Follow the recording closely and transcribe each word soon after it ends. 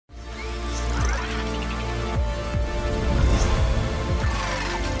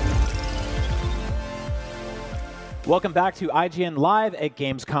Welcome back to IGN Live at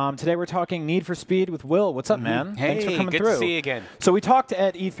Gamescom. Today we're talking Need for Speed with Will. What's up, man? Hey, thanks for coming good through. to see you again. So we talked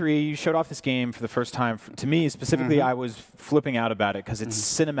at E3. You showed off this game for the first time. To me, specifically, I was flipping out about it because it's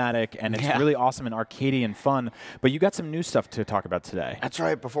cinematic and it's really awesome and arcadey and fun. But you got some new stuff to talk about today. That's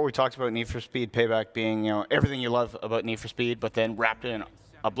right. Before we talked about Need for Speed Payback being, everything you love about Need for Speed, but then wrapped in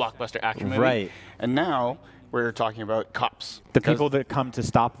a blockbuster action movie. Right. And now we're talking about cops. The people that come to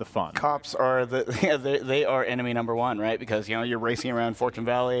stop the fun. Cops are they are enemy number one, right? Because you're racing around Fortune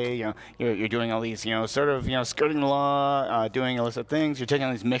Valley, you're doing all these sort of skirting the law, doing illicit things. You're taking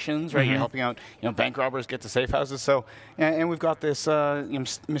on these missions, right? You're helping out bank robbers get to safe houses. So and we've got this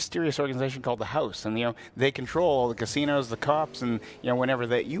mysterious organization called the House, and they control all the casinos, the cops, and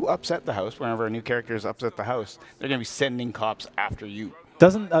whenever you upset the House, whenever a new character is upset the House, they're going to be sending cops after you.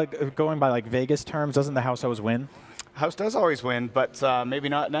 Doesn't, going by like Vegas terms, doesn't the House always win? House does always win, but maybe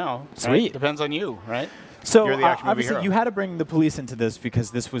not now. Sweet. Right? Depends on you, right? So You're the action movie obviously hero. you had to bring the police into this because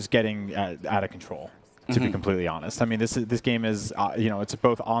this was getting out of control. To be completely honest, I mean, this game is it's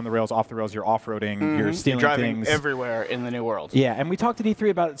both on the rails, off the rails. You're off-roading, you're stealing driving things everywhere in the new world. Yeah, and we talked at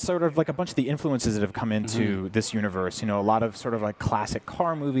E3 about sort of like a bunch of the influences that have come into this universe. A lot of sort of like classic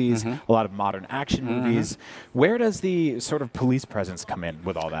car movies, a lot of modern action movies. Where does the sort of police presence come in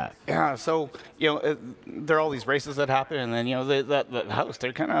with all that? Yeah, so there are all these races that happen, and then that House,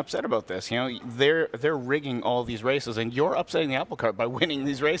 they're kind of upset about this. They're rigging all these races, and you're upsetting the apple cart by winning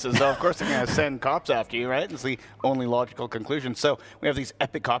these races. So of course they're going to send cops after you. Right? It's the only logical conclusion. So we have these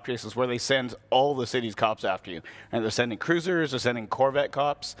epic cop chases where they send all the city's cops after you. And they're sending cruisers, they're sending Corvette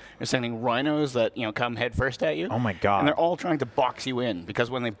cops, they're sending rhinos that come head first at you. Oh my God. And they're all trying to box you in, because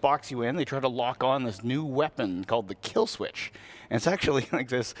when they box you in, they try to lock on this new weapon called the kill switch. And it's actually like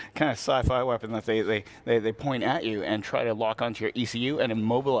this kind of sci-fi weapon that they point at you and try to lock onto your ECU and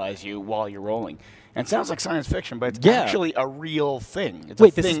immobilize you while you're rolling. And it sounds like science fiction, but it's actually a real thing. It's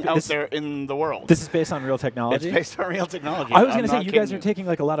a thing out there in the world. This is based on real technology? It's based on real technology. I was going to say, you guys are taking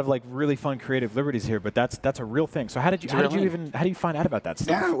like a lot of like really fun creative liberties here, but that's a real thing. So how do you find out about that stuff?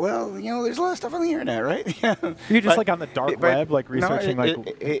 Yeah, well, there's a lot of stuff on the internet, right? Yeah. You're just like on the dark web, like researching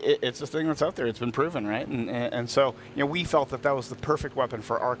it's a thing that's out there. It's been proven, right? And so we felt that was the perfect weapon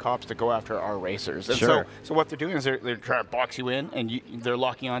for our cops to go after our racers. And so what they're doing is they're trying to box you in, and they're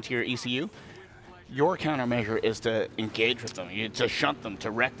locking onto your ECU. Your countermeasure is to engage with them, to shunt them,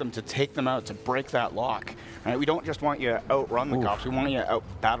 to wreck them, to take them out, to break that lock. Right? We don't just want you to outrun the cops. We want you to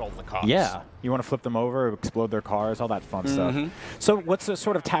out-battle the cops. Yeah. You want to flip them over, explode their cars, all that fun stuff. So what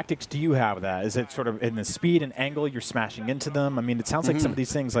sort of tactics do you have with that? Is it sort of in the speed and angle you're smashing into them? I mean, it sounds like some of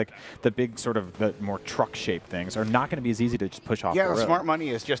these things, like the big sort of the more truck-shaped things, are not going to be as easy to just push off the road. The smart money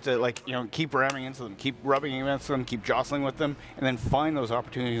is just to keep ramming into them, keep rubbing against them, keep jostling with them, and then find those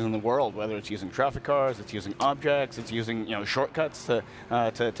opportunities in the world, whether it's using traffic cars, it's using objects, it's using shortcuts to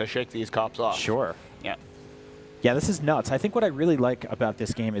shake these cops off. Sure. Yeah. Yeah, this is nuts. I think what I really like about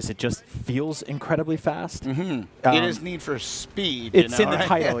this game is it just feels incredibly fast. It is Need for Speed. It's in the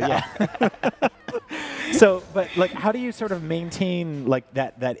title, yeah. So, but like, how do you sort of maintain like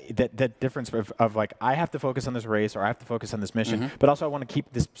that difference of like, I have to focus on this race or I have to focus on this mission, but also I want to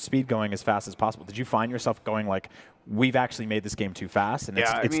keep this speed going as fast as possible? Did you find yourself going like, we've actually made this game too fast and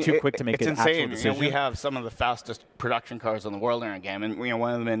it's too quick to make an actual decision? We have some of the fastest production cars in the world in our game, and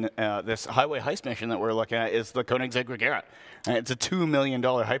one of them in this highway heist mission that we're looking at is the Koenigsegg Regera. It's a $2 million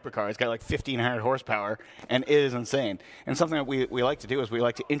hypercar. It's got like 1,500 horsepower, and it is insane. And something that we like to do is we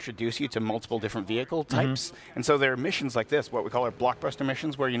like to introduce you to multiple different vehicle types. And so there are missions like this, what we call our blockbuster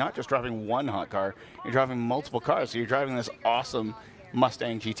missions, where you're not just driving one hot car, you're driving multiple cars. So you're driving this awesome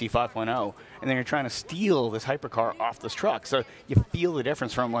Mustang GT 5.0, and then you're trying to steal this hypercar off this truck. So you feel the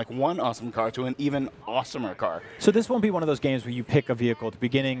difference from like one awesome car to an even awesomer car. So this won't be one of those games where you pick a vehicle at the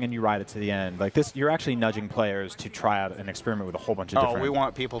beginning and you ride it to the end. Like this, you're actually nudging players to try out and experiment with a whole bunch of different... Oh, we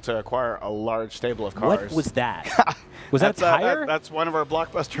want people to acquire a large stable of cars. What was that? Was that a tire? That's one of our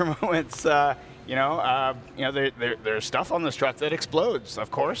blockbuster moments. There's stuff on this truck that explodes, of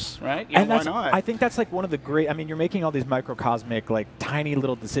course, right? Why not? I think that's like one of the great. I mean, you're making all these microcosmic, like tiny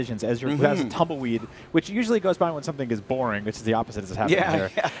little decisions as you're as a tumbleweed, which usually goes by when something is boring, which is the opposite is happening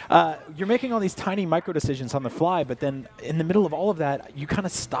here. Yeah. You're making all these tiny micro decisions on the fly, but then in the middle of all of that, you kind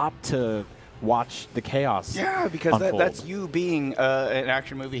of stop to watch the chaos. Yeah, because that's you being an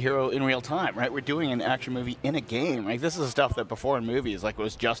action movie hero in real time, right? We're doing an action movie in a game. Like this is stuff that before in movies, like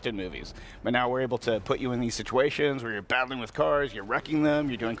was just in movies. But now we're able to put you in these situations where you're battling with cars, you're wrecking them,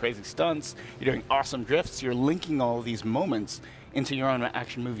 you're doing crazy stunts, you're doing awesome drifts, you're linking all of these moments into your own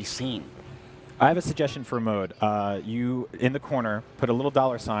action movie scene. I have a suggestion for a mode. You, in the corner, put a little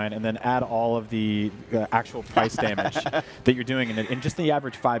 $sign and then add all of the actual price damage that you're doing in just the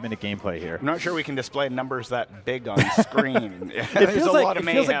average 5-minute gameplay here. I'm not sure we can display numbers that big on screen. It feels like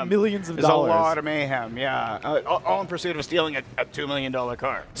millions of There's dollars. There's a lot of mayhem, yeah. All in pursuit of stealing a $2 million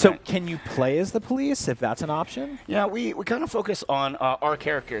car. So can you play as the police, if that's an option? Yeah, we kind of focus on our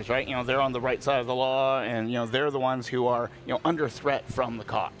characters, right? You know, they're on the right side of the law, and, you know, they're the ones who are, you know, under threat from the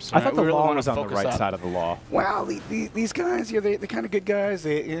cops. I thought the law was on the right side of the law. Well, these guys, they're kind of good guys.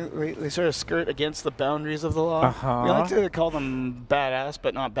 They sort of skirt against the boundaries of the law. We like to call them badass,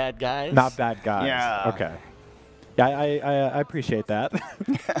 but not bad guys. Not bad guys. Yeah. Okay. Yeah, I appreciate that.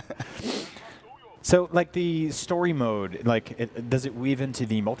 So, like the story mode, like, does it weave into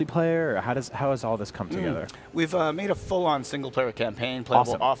the multiplayer, or how does all this come together? We've made a full-on single-player campaign,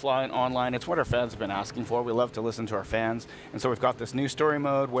 playable offline, online. It's what our fans have been asking for. We love to listen to our fans, and so we've got this new story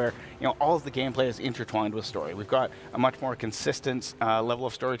mode where, you know, all of the gameplay is intertwined with story. We've got a much more consistent level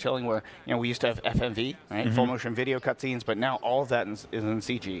of storytelling where, you know, we used to have FMV, right, full-motion video cutscenes, but now all of that is in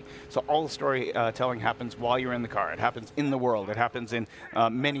CG. So all the storytelling happens while you're in the car. It happens in the world. It happens in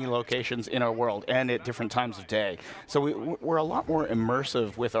many locations in our world, and at different times of day. So we're a lot more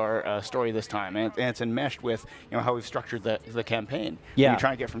immersive with our story this time, and it's enmeshed with, you know, how we've structured the campaign. Yeah. You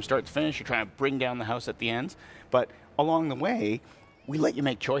try to get from start to finish. You try to bring down the house at the end, but along the way, we let you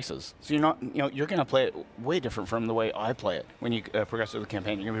make choices. So you're not, you know, you're going to play it way different from the way I play it when you progress through the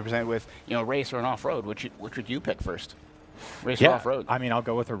campaign. You're going to be presented with, you know, race or an off-road. Which would you pick first? Race or off-road? I mean, I'll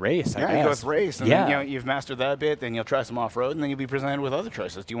go with a race, I guess. You go with race, and then, you know, you've mastered that a bit, then you'll try some off-road, and then you'll be presented with other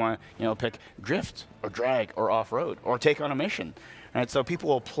choices. Do you want to, you know, pick drift or drag or off-road or take on a mission? Right, so people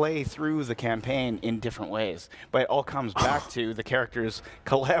will play through the campaign in different ways, but it all comes back to the characters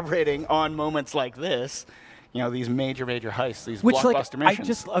collaborating on moments like this. You know, these major heists, these blockbuster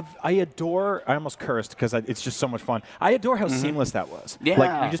missions. I adore, I almost cursed because it's just so much fun. I adore how seamless that was. Yeah.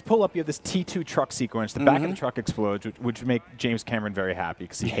 Like, you just pull up, you have this T2 truck sequence, the back of the truck explodes, which would make James Cameron very happy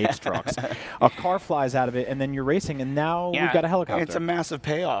because he hates trucks. A car flies out of it, and then you're racing, and now we've got a helicopter. It's a massive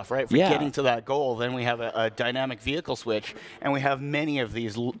payoff, right, for getting to that goal. Then we have a dynamic vehicle switch, and we have many of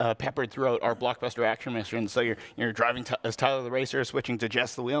these peppered throughout our blockbuster action missions. So you're driving as Tyler the Racer, switching to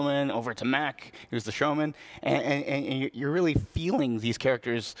Jess the Wheelman, over to Mac, who's the showman, and you're really feeling these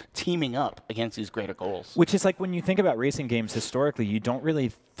characters teaming up against these greater goals. Which is like when you think about racing games historically, you don't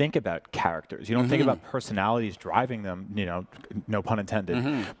really think about characters. You don't think about personalities driving them, you know, no pun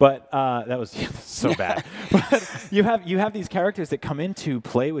intended. But that was so bad. But you have these characters that come in to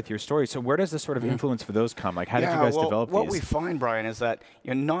play with your story. So where does this sort of influence for those come? Like, how did you guys develop these? What we find, Brian, is that,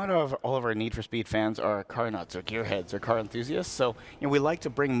 you know, not all of our Need for Speed fans are car nuts or gearheads or car enthusiasts. So, you know, we like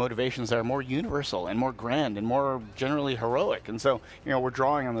to bring motivations that are more universal and more grand and more generally heroic. And so, you know, we're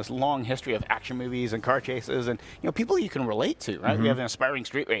drawing on this long history of action movies and car chases, and, you know, people you can relate to, right? We have an aspiring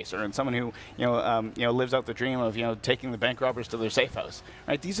street racer and someone who, you know, lives out the dream of, you know, taking the bank robbers to their safe house,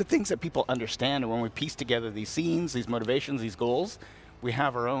 right? These are things that people understand, and when we piece together these scenes, these motivations, these goals, we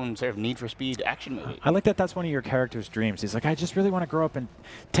have our own sort of Need for Speed action movie. I like that that's one of your character's dreams. He's like, I just really want to grow up and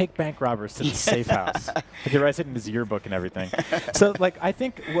take bank robbers to the safe house. Like, he writes it in his yearbook and everything. So, like, I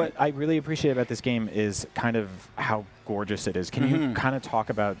think what I really appreciate about this game is kind of how gorgeous it is. Can you kind of talk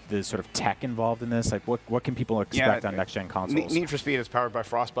about the sort of tech involved in this? Like, what can people expect on next-gen consoles? Need for Speed is powered by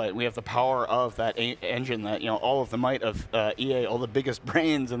Frostbite. We have the power of that engine that, you know, all of the might of EA, all the biggest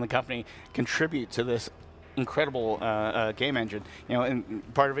brains in the company contribute to this incredible game engine, you know,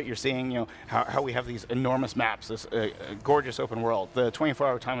 and part of it you're seeing, you know, how we have these enormous maps, this gorgeous open world, the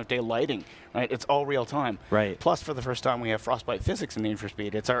 24-hour time of day lighting, right? It's all real time. Right. Plus, for the first time, we have Frostbite physics in Need for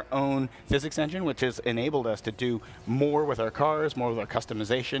Speed. It's our own physics engine, which has enabled us to do more with our cars, more with our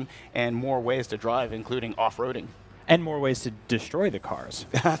customization, and more ways to drive, including off-roading. And more ways to destroy the cars.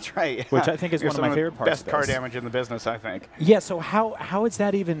 That's right. Which I think is one of my favorite parts. Best car damage in the business, I think. Yeah, so how is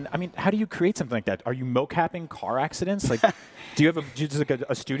that even, I mean, how do you create something like that? Are you mocapping car accidents? Like, do you have just like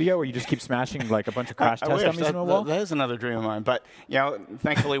a studio where you just keep smashing like a bunch of crash test dummies in a wall? That is another dream of mine. But, you know,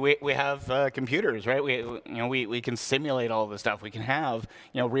 thankfully we have computers, right? We can simulate all of this stuff. We can have,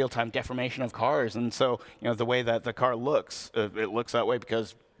 you know, real-time deformation of cars. And so, you know, the way that the car looks, it looks that way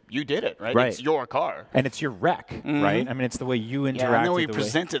because you did it, right? It's your car. And it's your wreck, right? I mean, it's the way you interact. And then we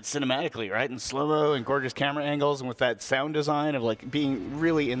present it cinematically, right? In slow-mo and gorgeous camera angles and with that sound design of, like, being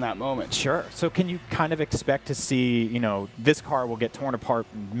really in that moment. Sure. So can you kind of expect to see, you know, this car will get torn apart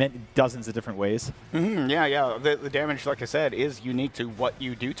dozens of different ways? Yeah. The damage, like I said, is unique to what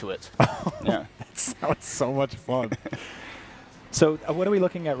you do to it. Yeah. That sounds so much fun. So what are we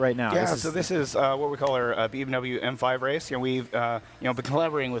looking at right now? Yeah, this is what we call our BMW M5 race. We've been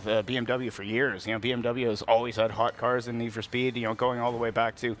collaborating with BMW for years. BMW has always had hot cars in Need for Speed. Going all the way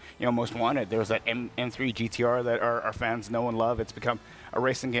back to Most Wanted. There was that M3 GTR that our fans know and love. It's become a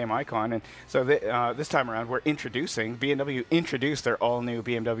racing game icon. And so this time around, BMW introduced their all-new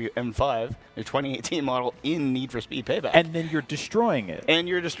BMW M5, their 2018 model, in Need for Speed Payback. And then you're destroying it. And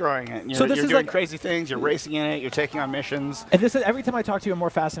you're destroying it. So you're doing crazy things. You're racing in it. You're taking on missions. And this is, every time I talk to you, I'm more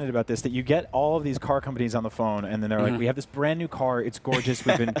fascinated about this, that you get all of these car companies on the phone, and then they're like, we have this brand new car. It's gorgeous.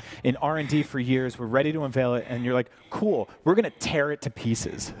 We've been in R&D for years. We're ready to unveil it. And you're like, cool. We're going to tear it to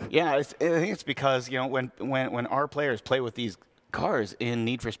pieces. Yeah, I think it's because, when our players play with these cars in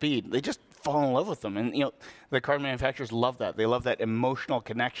Need for Speed, they just fall in love with them. And, the car manufacturers love that. They love that emotional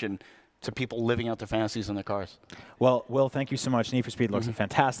connection to people living out their fantasies in their cars. Well, Will, thank you so much. Need for Speed looks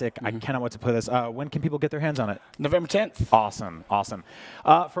fantastic. I cannot wait to play this. When can people get their hands on it? November 10th. Awesome, awesome.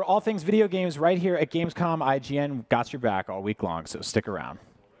 For all things video games, right here at Gamescom, IGN got your back all week long, so stick around.